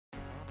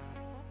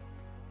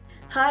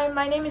Hi,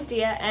 my name is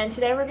Diya, and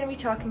today we're going to be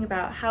talking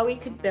about how we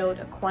could build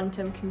a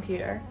quantum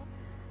computer.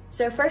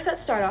 So first,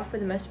 let's start off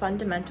with the most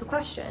fundamental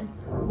question.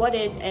 What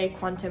is a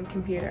quantum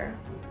computer?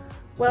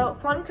 Well,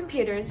 quantum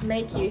computers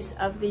make use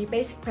of the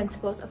basic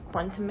principles of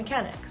quantum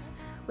mechanics,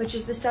 which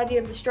is the study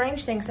of the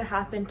strange things that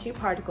happen to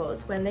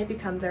particles when they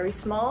become very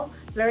small,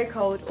 very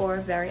cold, or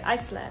very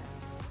isolate.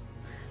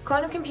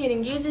 Quantum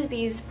computing uses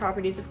these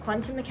properties of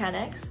quantum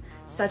mechanics,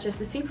 such as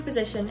the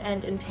superposition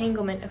and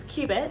entanglement of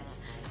qubits,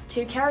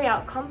 to carry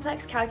out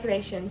complex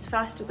calculations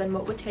faster than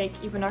what would take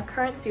even our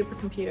current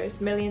supercomputers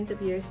millions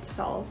of years to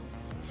solve.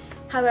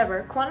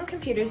 However, quantum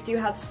computers do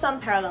have some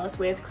parallels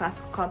with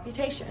classical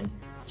computation,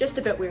 just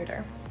a bit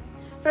weirder.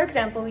 For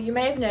example, you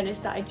may have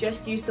noticed that I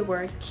just used the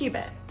word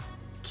qubit.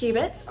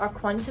 Qubits are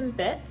quantum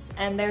bits,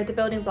 and they're the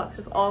building blocks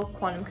of all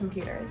quantum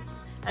computers,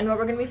 and what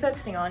we're going to be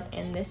focusing on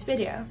in this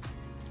video.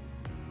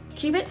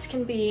 Qubits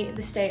can be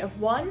the state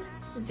of 1,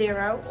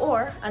 0,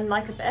 or,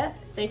 unlike a bit,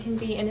 they can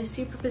be in a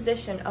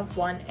superposition of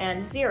 1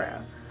 and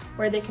 0,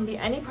 where they can be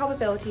any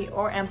probability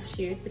or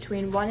amplitude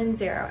between 1 and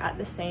 0 at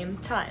the same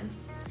time.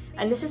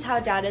 And this is how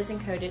data is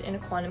encoded in a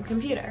quantum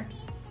computer.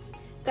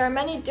 There are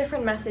many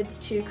different methods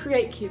to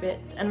create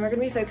qubits, and we're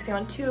going to be focusing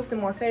on two of the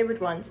more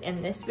favored ones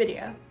in this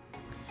video.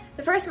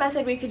 The first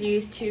method we could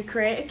use to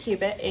create a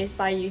qubit is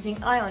by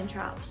using ion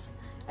traps.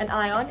 An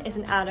ion is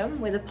an atom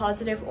with a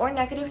positive or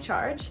negative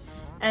charge,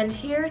 and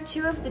here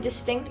two of the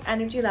distinct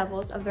energy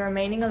levels of the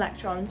remaining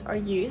electrons are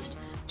used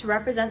to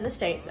represent the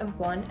states of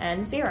 1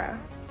 and 0.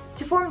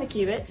 To form the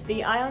qubits,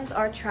 the ions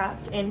are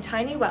trapped in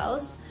tiny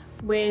wells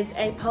with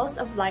a pulse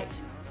of light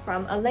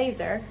from a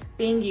laser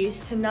being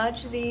used to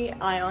nudge the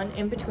ion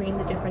in between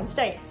the different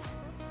states.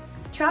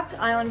 Trapped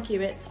ion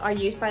qubits are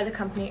used by the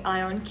company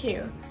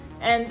IonQ,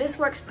 and this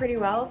works pretty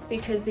well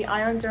because the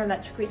ions are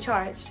electrically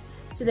charged,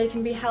 so they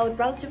can be held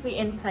relatively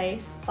in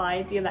place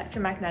by the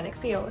electromagnetic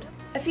field.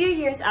 A few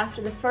years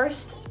after the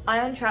first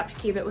ion-trapped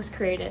qubit was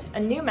created, a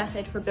new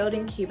method for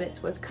building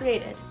qubits was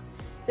created.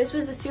 This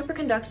was the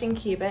superconducting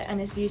qubit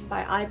and is used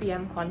by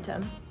IBM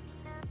Quantum.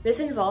 This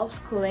involves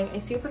cooling a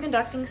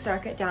superconducting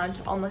circuit down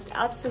to almost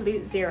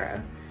absolute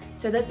zero,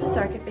 so that the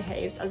circuit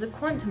behaves as a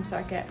quantum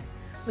circuit,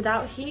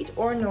 without heat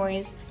or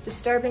noise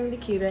disturbing the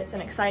qubits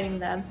and exciting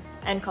them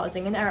and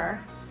causing an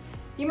error.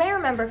 You may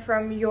remember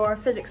from your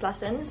physics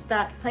lessons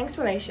that Planck's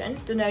relation,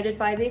 denoted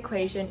by the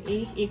equation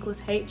E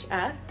equals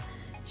hf,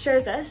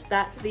 shows us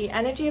that the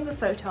energy of a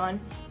photon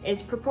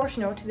is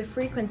proportional to the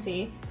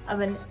frequency of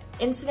an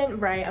incident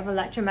ray of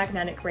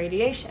electromagnetic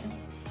radiation.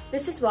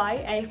 This is why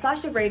a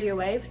flash of radio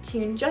wave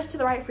tuned just to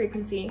the right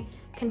frequency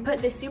can put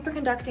this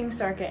superconducting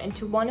circuit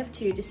into one of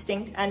two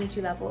distinct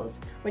energy levels,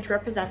 which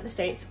represent the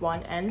states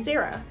 1 and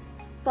 0.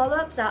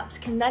 Follow-up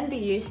zaps can then be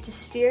used to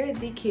steer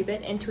the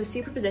qubit into a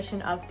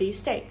superposition of these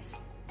states.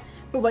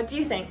 But what do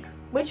you think?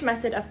 Which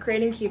method of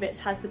creating qubits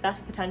has the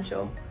best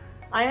potential?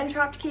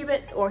 Ion-trapped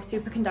qubits or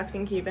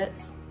superconducting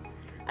qubits?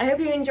 I hope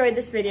you enjoyed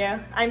this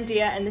video. I'm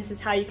Diya, and this is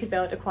how you could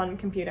build a quantum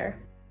computer.